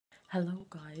Hello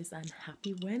guys and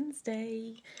happy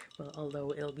Wednesday. Well,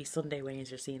 although it'll be Sunday when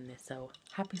you're seeing this, so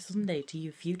happy Sunday to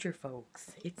you future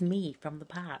folks. It's me from the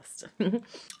past.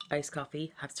 Iced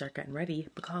coffee, have to start getting ready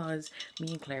because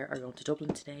me and Claire are going to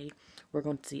Dublin today. We're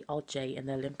going to see Alt J in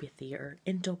the Olympia Theatre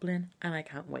in Dublin and I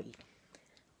can't wait.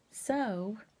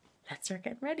 So, let's start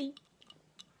getting ready.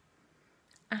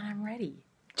 And I'm ready,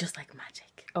 just like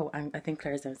magic. Oh, and I think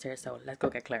Claire's downstairs, so let's go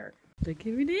get Claire. Look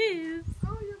who it is.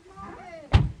 Oh, you're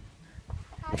vlogging.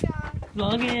 Hi guys.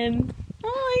 Vlogging.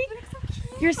 Hi.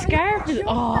 So Your scarf is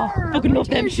fucking love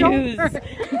them shoes.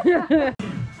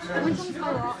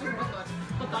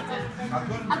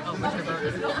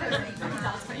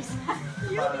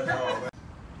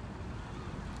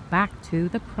 Back to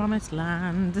the promised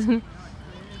land.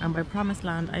 And by promised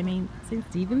land I mean St.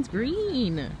 Stephen's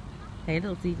Green. Hey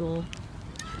little seagull.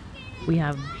 We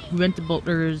went to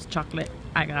Butler's chocolate.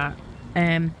 I got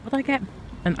what did I get?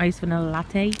 An iced vanilla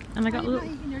latte, and I got a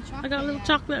little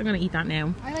chocolate. I'm gonna eat that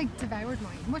now. I like devoured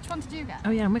mine. Which one did you get?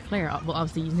 Oh yeah, I'm with Claire. Well,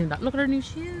 obviously you knew that. Look at her new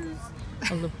shoes.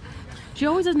 Oh, look. She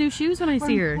always has new shoes when I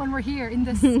see her. When we're here in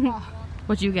this spot.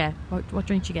 What do you get? What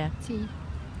drink you get? Tea.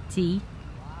 Tea.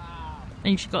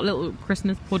 And she got a little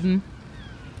Christmas pudding.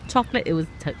 Chocolate. It was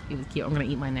cute. I'm gonna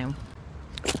eat mine now.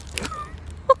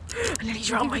 I nearly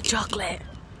dropped my chocolate.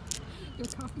 Your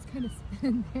coffee's kind of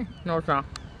spinning there. No, it's not.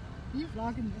 Are you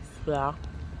vlogging this? Yeah.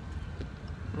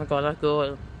 Oh my god, that's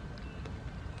good.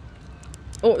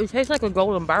 Oh, it tastes like a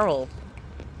golden barrel.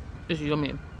 This is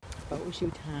yummy. Photo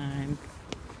shoot time.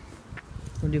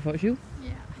 Wanna do a photo shoot?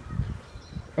 Yeah.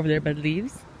 Over there by the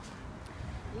leaves?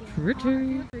 Yeah. Pretty.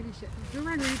 Oh, really shit. You're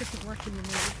wearing really different work in your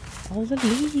movie. All the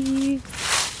leaves.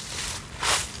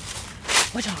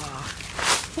 Whatcha?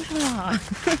 Whatcha?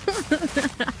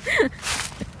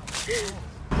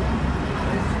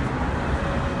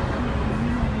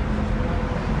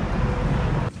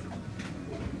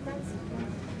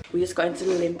 We just got into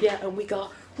Olympia and we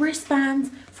got wristbands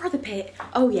for the pit.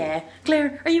 Oh yeah.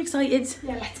 Claire, are you excited?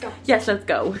 Yeah, let's go. Yes, let's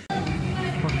go. Right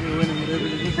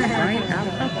out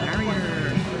of the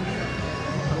barrier.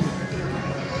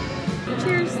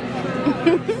 Cheers.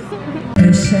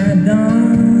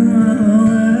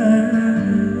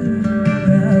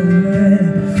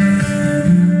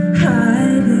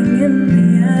 Hiding in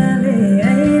the alley,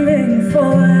 aiming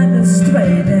for the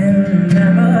straight and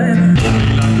narrow.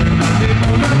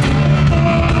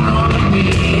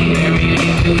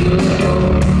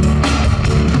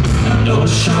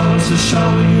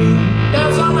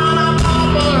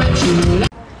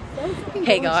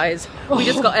 Hey guys, we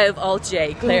just got out of Alt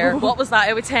J. Claire, what was that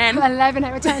out of 10? 11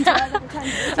 out of 10. 12 out of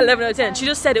 10. 11 out of 10. She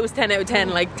just said it was 10 out of 10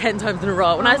 like 10 times in a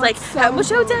row. And I was like, so how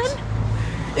much out of good.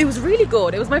 10? It was really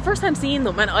good. It was my first time seeing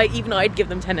them and I'd give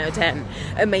them 10 out of 10.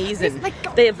 Amazing.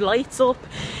 Like, they have lights up.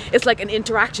 It's like an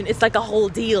interaction. It's like a whole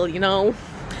deal, you know?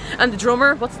 And the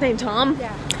drummer, what's his name? Tom?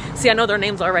 Yeah. See, I know their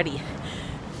names already.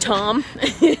 Tom,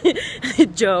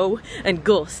 Joe, and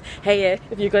Gus. Hey,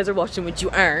 if you guys are watching, which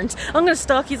you aren't, I'm gonna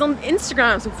stalk you on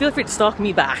Instagram, so feel free to stalk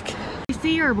me back. You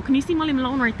see her, but can you see Molly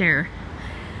Malone right there?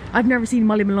 I've never seen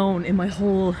Molly Malone in my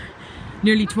whole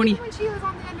nearly 20. When she was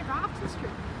on the end of Grafton Street.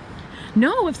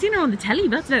 No, I've seen her on the telly,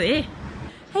 but that's about it.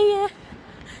 Hey,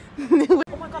 oh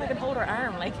my god, I can hold her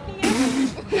arm, like,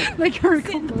 hey, Like her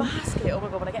sit in the basket. Oh my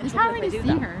god, when I get in You trouble can't if really I see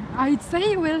do that. her. I'd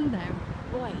say you will now.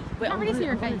 Why? Wait, can't really see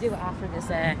her I'm gonna face. do it after this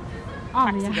Oh,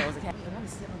 taxi yeah. goes, okay?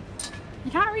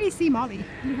 You can't really see Molly.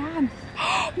 You can.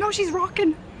 No, she's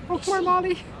rocking. Oh, poor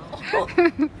Molly. Poor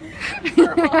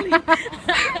Molly.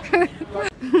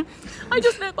 I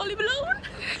just met Molly Malone.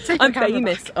 I'm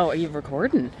famous. Oh, are you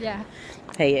recording? Yeah.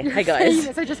 Hey, hi guys.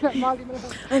 Famous. I just met Molly Malone.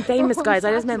 I'm famous, Oh, guys.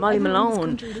 I just met Molly everyone in this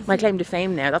Malone. country My does claim to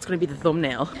fame now. That's going to be the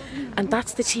thumbnail. And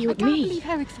that's the tea I with can't me. believe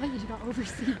how excited you got over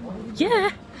seeing Molly. Yeah.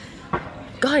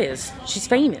 Guys, she's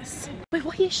famous. Wait,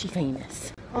 why is she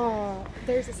famous? Oh,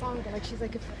 there's a song that like she's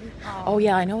like a Oh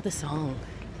yeah, I know the song.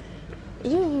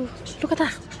 Ew, look at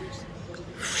that.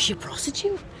 Is she a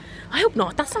prostitute? I hope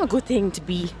not. That's not a good thing to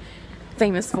be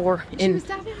famous for.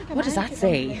 What does that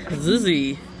say?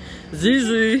 Zizzy.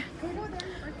 Zizzy.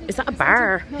 Is that a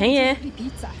bar? No, Hey, it's actually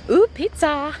pizza. ooh,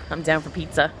 pizza. I'm down for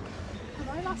pizza. Have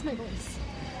I lost my voice?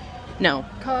 No.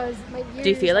 Because my ears Do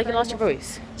you feel like are you lost your muffled.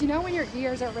 voice? Do you know when your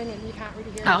ears are ringing, you can't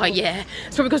really hear? Oh yeah.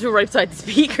 It's probably because we're right beside the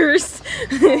speakers.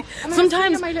 And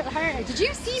Sometimes. my little hair. Did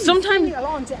you see me Sometimes- singing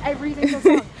along to every single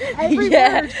song? Every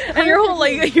Yeah, word, and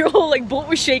your whole like butt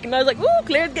was shaking. I was like, "Ooh,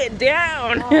 Claire's getting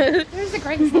down." Oh, it was the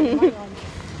greatest thing in my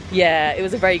life. Yeah, it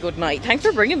was a very good night. Thanks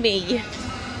for bringing me,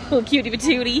 little cutie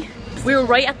patootie. We were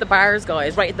right at the bars,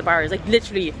 guys. Right at the bars, like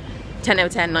literally 10 out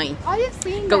of 10 night. I have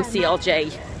seen Go them. see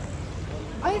LJ.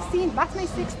 I've seen, that's my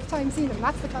 6th time seeing them.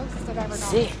 That's the closest I've ever gone.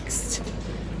 6th.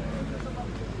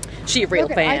 She a real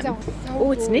Look at- fan. I don't- so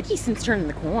Oh, it's good. Nikki since turning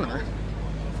the corner.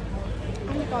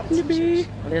 Oh my god, a t-shirt.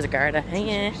 Oh, there's a Garda. Hey,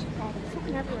 yeah. God, they're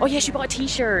fucking everywhere. Oh yeah, she bought a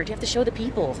t-shirt. You have to show the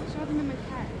people. Show them in my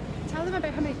car. Tell them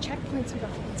about how many checkpoints we got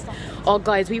and stuff. Oh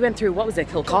guys, we went through, what was it,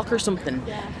 Kilcock or something?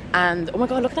 Yeah. And oh my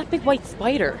god, look at that big white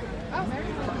spider. Oh, very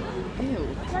Halloween. Ew.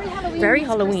 Very Halloween. Very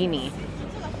Halloweeny.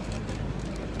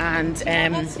 And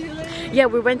yeah,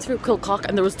 we went through Kilcock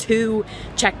and there was 2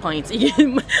 checkpoints.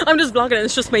 I'm just vlogging and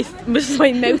it's just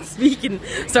my mouth speaking.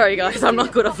 Sorry guys, I'm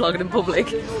not good at vlogging in public.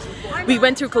 We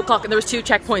went through Kilcock and there was 2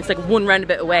 checkpoints, like one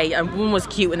roundabout away, and one was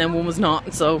cute and then one was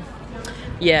not. So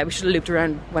yeah, we should have looped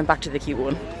around, went back to the cute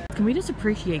one. Can we just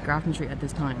appreciate Grafton Street at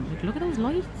this time? Like, look at those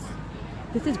lights.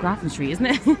 This is Grafton Street, isn't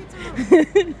it?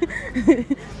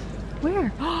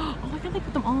 Where? Oh, why can't they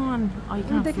put them on? Oh, you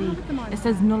can't they see. can't put them on. It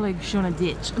says Nullig Shuna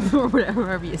Ditch, or whatever,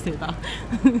 however you say that.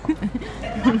 Very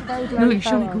Nullig Shuna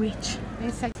fellow. Gwitch.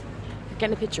 It's like,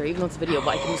 Getting a picture, even though it's a video, but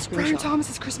I can just Brown screenshot.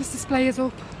 Thomas's Christmas display is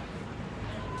up.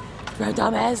 Brown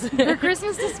Thomas. Their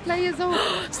Christmas display is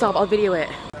up. Stop, I'll video it.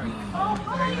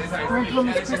 Brown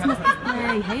Thomas Christmas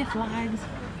display. Hey, flags.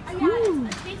 Woo.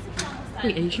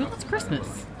 Wait, are you sure that's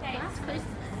Christmas?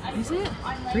 Is it?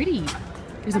 Pretty.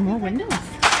 Is there more windows?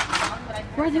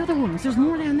 Where are the other ones? There's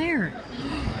more down there.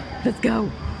 Let's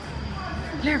go.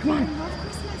 Claire, come on.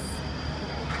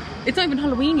 It's not even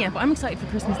Halloween yet, but I'm excited for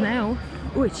Christmas now.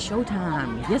 Oh, it's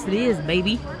showtime. Yes, it is,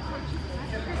 baby.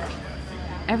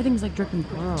 Everything's like dripping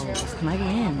pearls. Can I get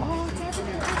in?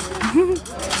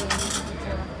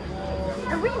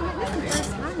 Are we witnessing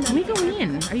first hand? Can we go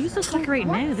in? Are you still decorating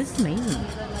now? This is amazing.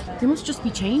 They must just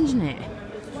be changing it.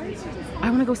 I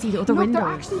want to go see the other Look, they're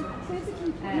windows. actually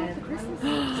physically putting up the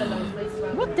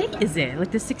Christmas. What date is it?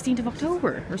 Like the 16th of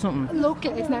October or something? Look,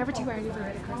 it's never too early for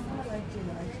Christmas.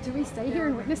 Do we stay here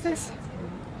and witness this?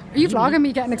 Are you vlogging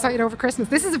me getting excited over Christmas?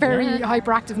 This is a very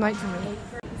hyperactive night for me.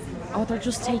 Oh, they're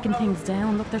just taking things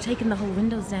down. Look, they're taking the whole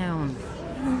windows down.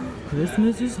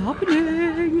 Christmas is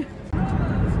happening.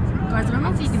 Guys, I don't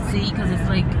know if you can see because it's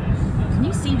like, can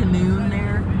you see the moon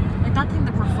there? Like that thing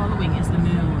that we're following is the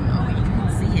moon. Oh, you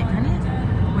can't see it, can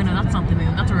you? Wait, no, that's not the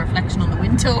moon. That's a reflection on the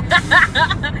window.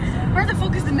 Where the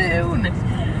fuck is the moon?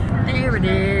 There it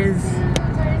is.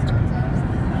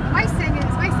 I sing it.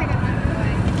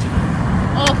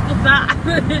 Oh, fuck that.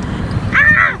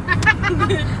 Ah!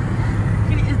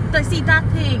 I see that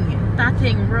thing. That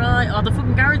thing, right. Oh, the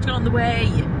fucking garage got on the way.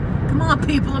 Come on,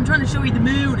 people. I'm trying to show you the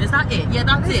moon. Is that it? Yeah,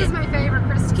 that's This it. is my favourite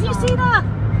Christmas Can you song. see that?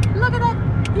 Look at that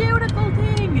beautiful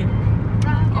thing.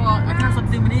 Oh, I can't stop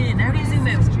zooming in. How do you zoom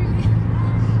out?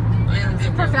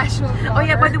 Professional vlogger. Oh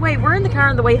yeah, by the way, we're in the car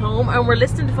on the way home and we're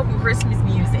listening to fucking Christmas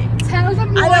music. Tell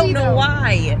them why. I don't know though.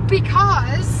 why.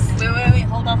 Because Wait,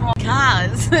 hold on.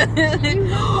 Because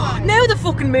now the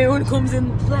fucking moon comes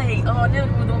in play. Oh, now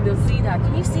we won't be able to see that.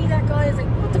 Can you see that, guys? Like,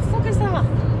 what the fuck is that?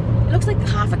 It looks like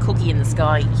half a cookie in the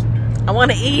sky. I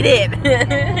want to eat it.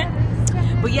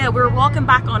 But yeah, we were walking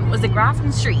back on, was it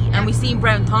Grafton Street? And we seen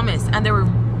Brown Thomas and they were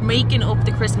making up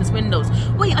the Christmas windows.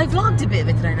 Wait, I vlogged a bit of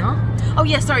it, did I not? Oh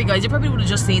yeah, sorry guys, you probably would have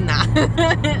just seen that.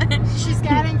 she's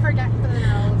getting forgetful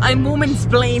now. I'm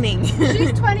woman-splaining.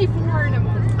 She's 24 in a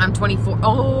month. I'm 24.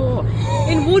 Oh,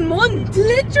 in 1 month.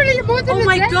 Literally a month. Oh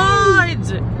my god.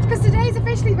 Because today's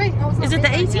officially Is it the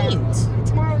 18th?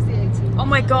 Tomorrow's the 18th. Oh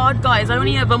my god, guys, I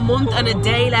only have a month and a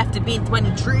day left of being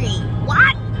 23.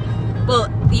 What?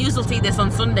 But you will see this on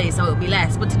Sunday, so it'll be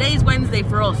less. But today's Wednesday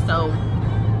for us, so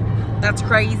that's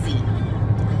crazy.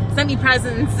 Send me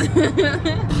presents.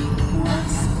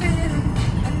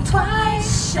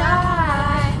 Twice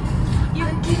shy, you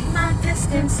keep my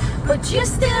distance, but you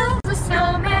still a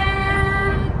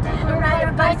snowman. Ride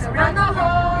our bikes around the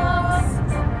halls.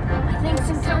 I think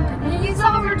some company's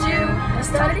overdue. I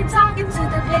started talking to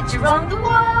the picture on the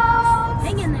wall.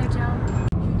 Hang in there, Joe.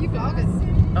 You vlogging?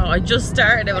 Oh, I just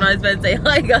started it when I was about to say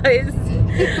hi, guys.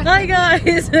 Hi,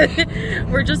 guys.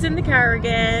 We're just in the car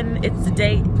again. It's the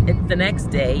day. It's the next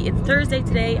day. It's Thursday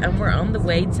today, and we're on the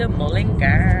way to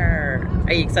Mullingar.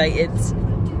 Are you excited?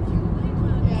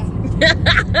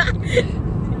 Yeah.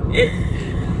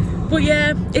 But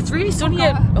yeah, it's really sunny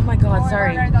out. Oh my god,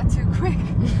 sorry. I read that too quick.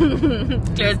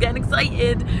 Claire's getting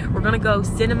excited. We're gonna go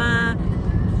cinema,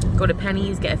 go to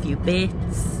Penny's, get a few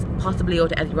bits, possibly go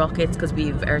to Eddie Rockets because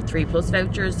we've our 3+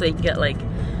 vouchers, so you can get like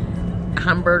a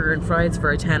hamburger and fries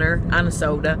for a tenner and a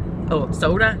soda. Oh,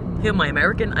 soda? Who am I,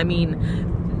 American? I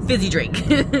mean, fizzy drink.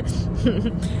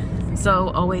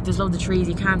 So, oh wait, there's loads of trees,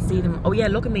 you can't see them. Oh yeah,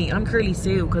 look at me, I'm Curly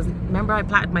Sue, because remember I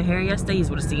plaited my hair yesterday? You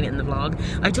would have seen it in the vlog.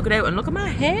 I took it out and look at my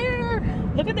hair.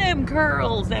 Look at them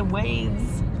curls, them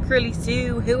waves. Curly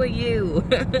Sue, who are you?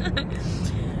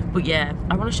 But yeah,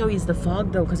 I want to show you the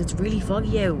fog though, because it's really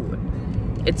foggy out.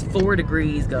 It's 4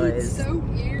 degrees, guys. It's so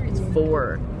eerie. It's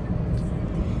 4.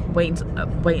 Wait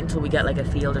until we get like a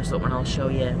field or something, I'll show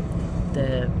you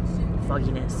the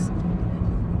fogginess.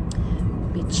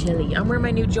 Bit chilly. I'm wearing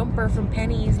my new jumper from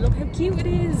Penny's. Look how cute it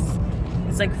is.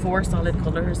 It's like 4 solid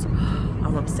colours.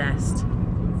 I'm obsessed.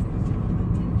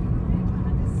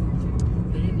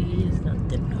 Baby, there's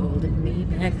nothing holding me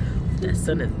back. The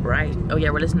sun is bright. Oh yeah,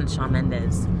 we're listening to Shawn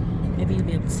Mendes. Maybe you'll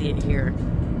be able to see it here.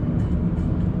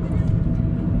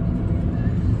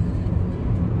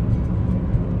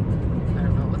 I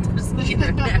don't know what they're seeing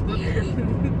right now.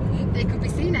 They could be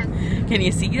seen it. Can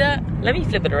you see that? Let me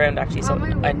flip it around actually, so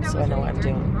I know what I'm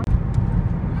doing.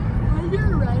 When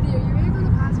you're ready, are you able to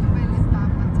pass me my lip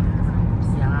balm that's on the ground?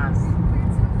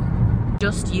 Yes.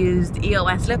 Just used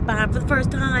EOS lip balm for the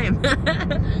first time.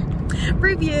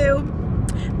 Review.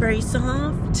 Very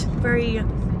soft, very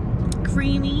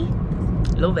creamy.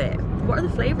 Love it. What are the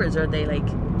flavors? Are they like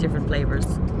different flavors?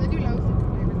 They do loads of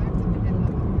flavors. I have the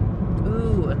vanilla one.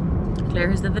 Ooh,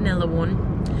 Claire's the vanilla one.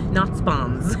 Not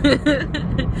Spons.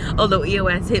 Although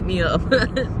EOS hit me up. Yeah.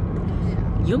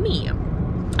 Yummy.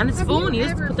 And it's fun. You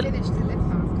just put the... finished the lip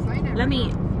balm? 'Cause I never Let me...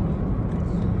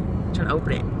 have. Try to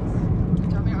open it. Do you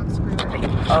want me to unscrew it?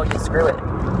 Oh, just screw it.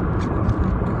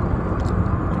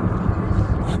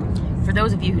 For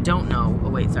those of you who don't know, oh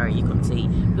wait, sorry, you couldn't see.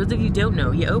 For those of you who don't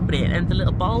know, you open it and it's a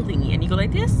little ball thingy and you go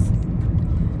like this.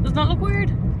 Does not look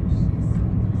weird?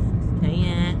 Okay,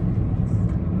 yeah.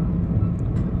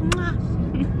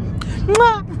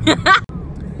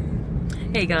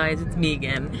 Hey guys, it's me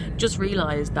again. Just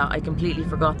realised that I completely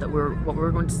forgot that what we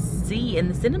were going to see in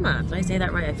the cinema. Did I say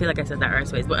that right? I feel like I said that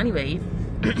arseways. But anyway,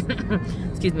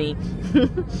 excuse me.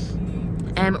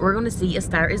 We're going to see A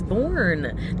Star Is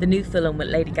Born, the new film with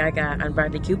Lady Gaga and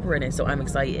Bradley Cooper in it, so I'm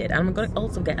excited. And I'm going to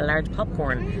also get a large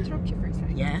popcorn. Can I interrupt you for a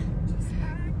second? Yeah?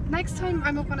 Next time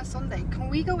I'm up on a Sunday, can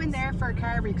we go in there for a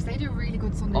carvery? Because they do a really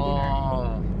good Sunday dinner.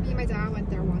 Oh, Me and my dad went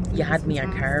there once. you had me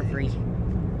on carvery.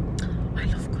 I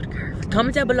love good carvery.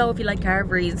 Comment down below if you like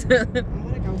carveries. I want to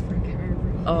go for a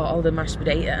carvery. Oh, all the mashed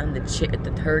potato and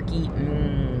the turkey.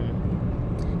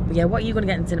 But yeah, what are you going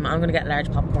to get in cinema? I'm going to get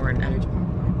large popcorn.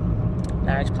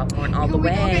 Large popcorn all the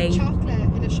way. Can we go get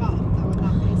chocolate in a shop that would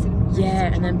not be cinema?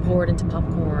 Yeah, and then pour it into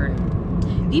popcorn.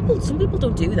 Some people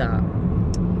don't do that. I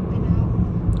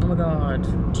know. Oh my god.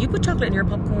 Do you put chocolate in your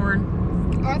popcorn?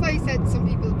 Oh, I thought you said some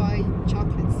people buy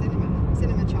chocolate,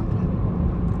 cinema chocolate.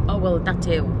 Oh well, that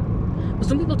too. But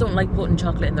some people don't like putting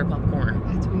chocolate in their popcorn.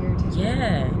 That's weird.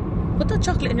 Yeah. Put that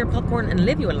chocolate in your popcorn and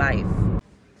live your life.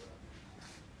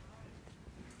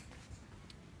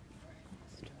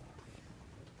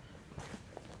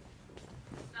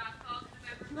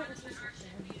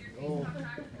 Oh, I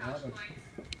haven't.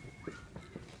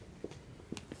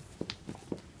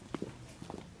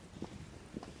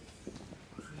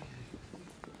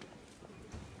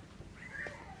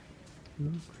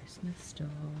 Ooh, Christmas stuff.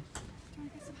 Do you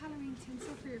want to get some Halloween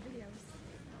tinsel for your videos?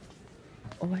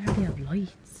 Oh, I already have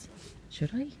lights.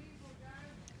 Should I?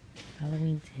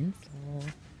 Halloween tinsel.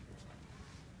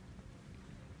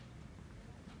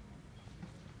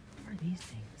 What are these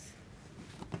things?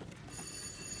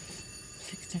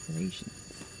 6 decorations.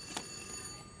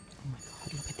 Oh my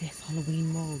god, look at this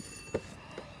Halloween mug.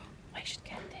 I should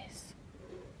get this.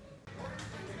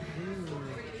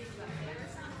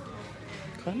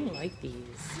 Kind of like these.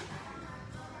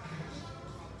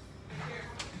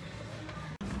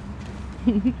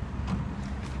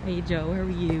 Hey Joe, how are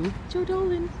you? Joe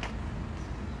Dolan.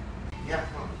 Yeah,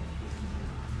 come on.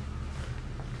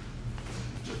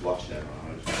 Just watch that on.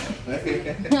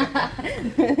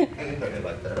 Anybody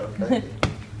like that, okay?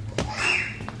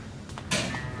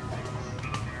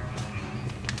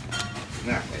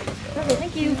 Now, Okay,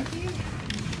 thank you.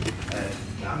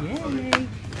 now, Yay.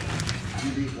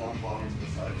 you leave one ball into the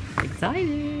side.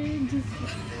 Excited.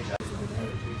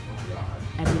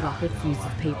 Eddie Rockets uses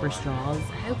paper straws.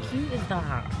 How cute is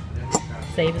that?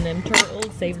 Saving them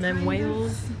turtles, saving them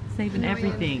whales, saving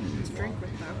everything. Just drink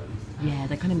with that. Yeah,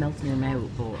 they kind of melt in your mouth,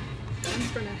 but I'm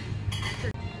just gonna.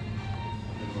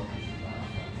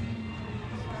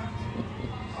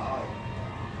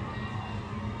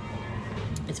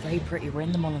 it's very pretty. We're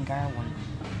in the Mullingar one.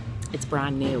 It's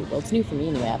brand new. Well, it's new for me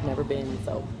anyway. I've never been,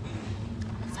 so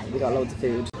we got loads of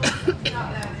food.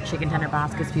 Chicken tender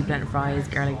baskets, sweet potato fries,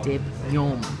 garlic dip,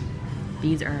 yum.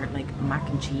 These are like mac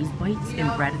and cheese bites in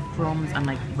breaded crumbs and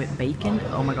like with bacon.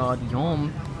 Oh my god,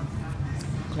 yum.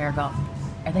 Claire got,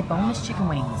 are they boneless chicken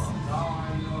wings?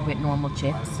 With normal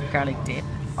chips, garlic dip,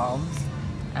 olives,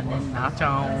 and then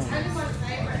nachos.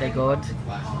 Are they good?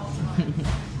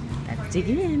 Let's dig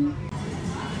in.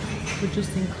 We're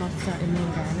just in Costa in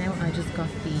Mullingar now. I just got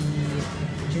the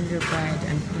gingerbread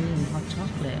and cream hot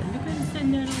chocolate. Look at it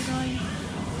sitting there, little guy.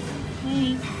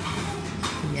 Hey.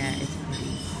 Yeah, it's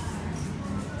pretty.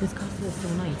 This Costa is so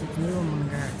nice. It's new in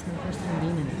Mullingar. It's my first time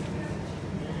being in it.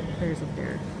 There's up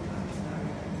there.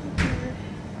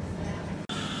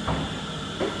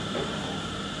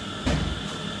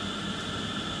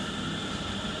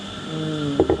 Oh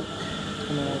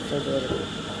my god, it's so good.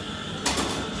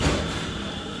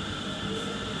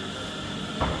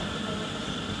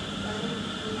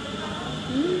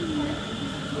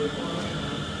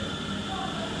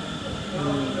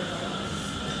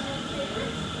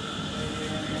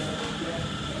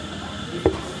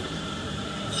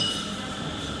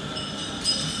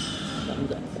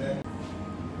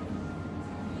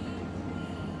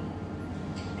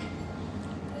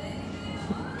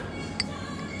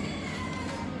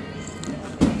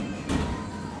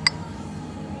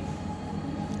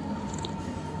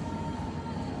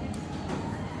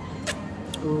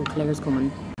 Oh, Claire's coming.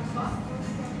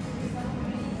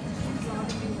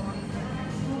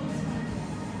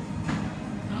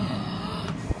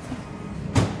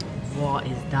 What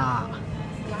is that?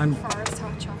 Black Forest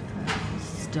hot chocolate.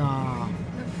 Stop.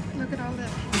 Look at all the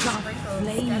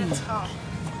flake. at the top.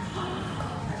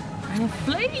 And a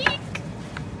flake!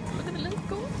 Look at the little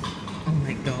go. Oh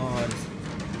my god.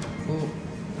 Oh,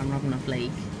 I'm rubbing a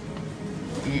flake.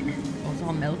 Oh, it's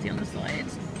all melty on the side.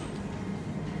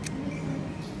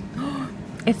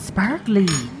 It's sparkly.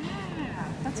 Yeah,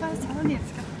 that's what I was telling you.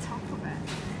 It's got the top of it.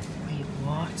 Wait,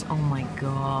 what? Oh my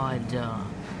god.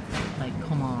 Like,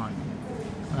 come on.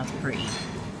 Oh, that's pretty.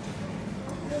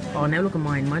 Oh, now look at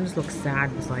mine. Mine just looks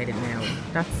sad beside it now.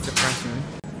 That's depressing.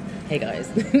 Hey guys.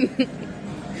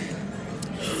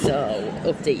 So,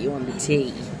 update you on the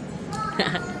tea.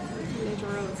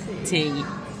 Literal Tea.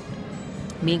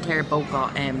 Me and Claire both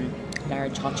got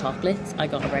large hot chocolates. I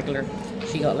got a regular.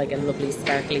 She got like a lovely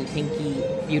sparkly pinky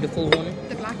beautiful one.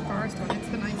 The Black Forest one, it's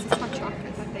the nicest hot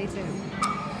chocolate that they do.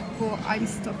 But I'm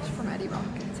stuffed from Eddie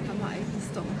Rockets and I'm not able to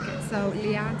stomach it. So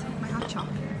Leanne took my hot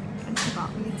chocolate and she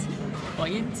bought me tea.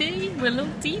 Buying tea with a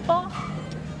little teapot. I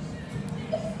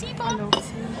Teapot. love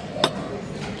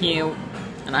tea. Cute.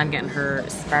 And I'm getting her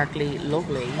sparkly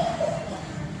lovely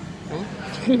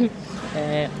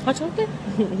hot chocolate.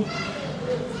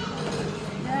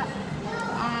 Yeah.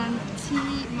 And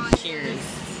tea, my Cheers.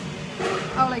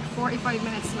 Oh, like 45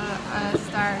 minutes till a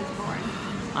star is born.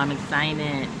 I'm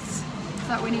excited.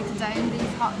 So we need to down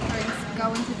these hot drinks,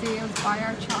 go into deals, buy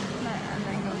our chocolate, and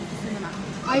then go to the cinema.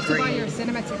 I have to buy your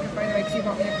cinema ticket, by the way, because you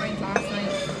bought me a pint last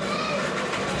night.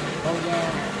 Oh yeah.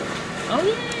 Oh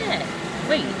yeah.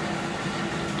 Wait.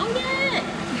 Oh yeah.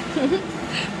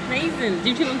 Amazing.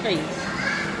 Do two on face.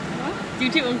 What? Do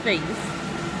two on face.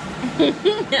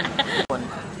 I'm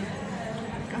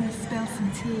gonna spill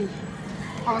some tea.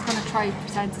 I was gonna try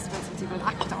pretend to spill some tea, but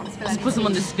I actually don't want to spill Just put some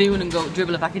on the spoon and go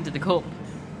dribble it back into the cup.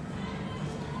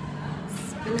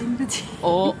 Spilling the tea.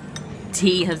 Oh,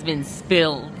 tea has been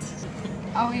spilled.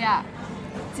 Oh yeah.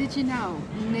 Did you know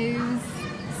news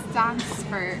stands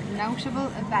for notable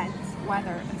events,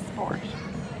 weather and sport?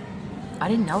 I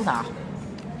didn't know that.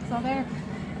 So there.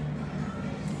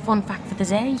 Fun fact for the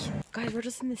day. Guys, we're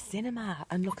just in the cinema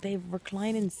and look, they have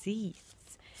reclining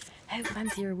seats. How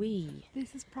fancy are we?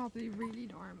 This is probably really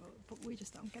normal, but we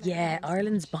just don't get it. Yeah,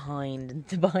 Ireland's behind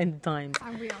the times.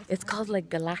 And we also It's called like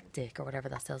Galactic or whatever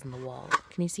that says on the wall.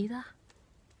 Can you see that?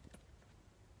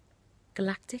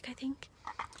 Galactic, I think.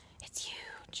 It's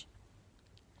huge.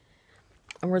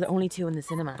 And we're the only two in the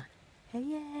cinema. Hey,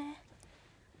 yeah.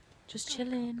 Just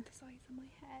chilling. the size of my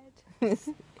head.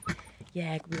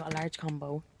 Yeah, we got a large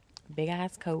combo. Big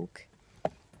ass Coke.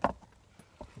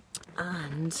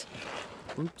 And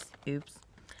oops.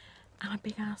 And a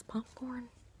big ass popcorn.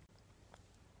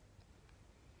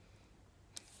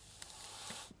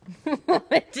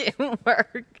 It didn't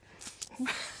work.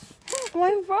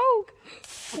 Mine broke.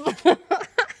 That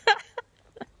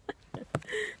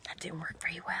didn't work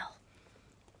very well.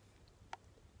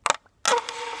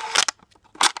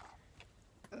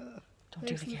 Don't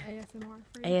do it again. ASMR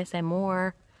for you.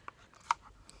 ASMR.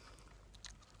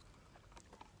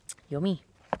 Yummy.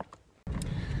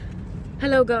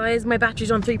 Hello guys, my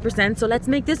battery's on 3%, so let's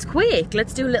make this quick.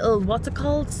 Let's do a little, what's it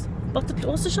called?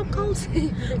 What's the shop called?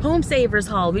 Home Savers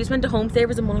haul. We just went to Home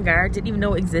Savers in Mullingar, didn't even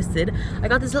know it existed. I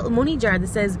got this little money jar that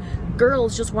says,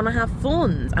 girls just want to have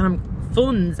funds. And I'm,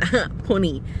 funds,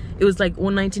 punny. It was like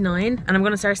 $1.99 and I'm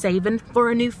going to start saving for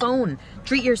a new phone.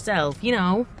 Treat yourself, you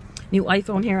know. New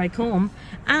iPhone, here I come.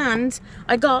 And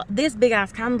I got this big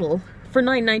ass candle for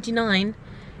 $9.99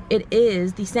 It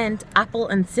is the scent apple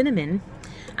and cinnamon,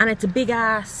 and it's a big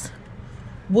ass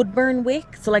wood burn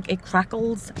wick, so like it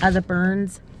crackles as it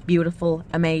burns. Beautiful,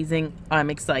 amazing. I'm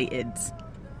excited.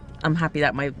 I'm happy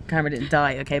that my camera didn't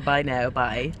die. Okay, bye now,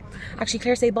 bye. Actually,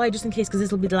 Claire, say bye just in case, because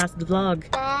this will be the last of the vlog.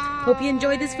 Bye. Hope you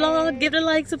enjoyed this vlog. Give it a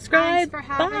like, subscribe. Thanks for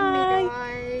having bye.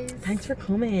 me, guys. Thanks for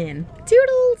coming.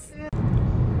 Toodles.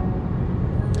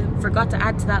 Forgot to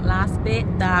add to that last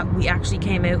bit that we actually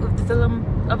came out of the film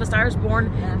of A Star Is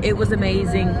Born. It was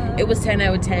amazing. It was 10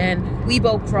 out of 10. We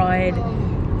both cried.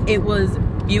 It was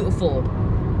beautiful.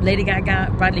 Lady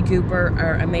Gaga, Bradley Cooper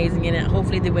are amazing in it.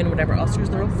 Hopefully they win whatever Oscars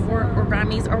they're up for, or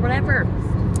Grammys, or whatever.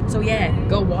 So yeah,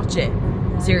 go watch it.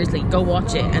 Seriously, go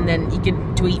watch it, and then you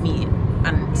can tweet me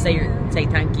and say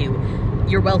thank you.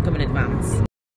 You're welcome in advance.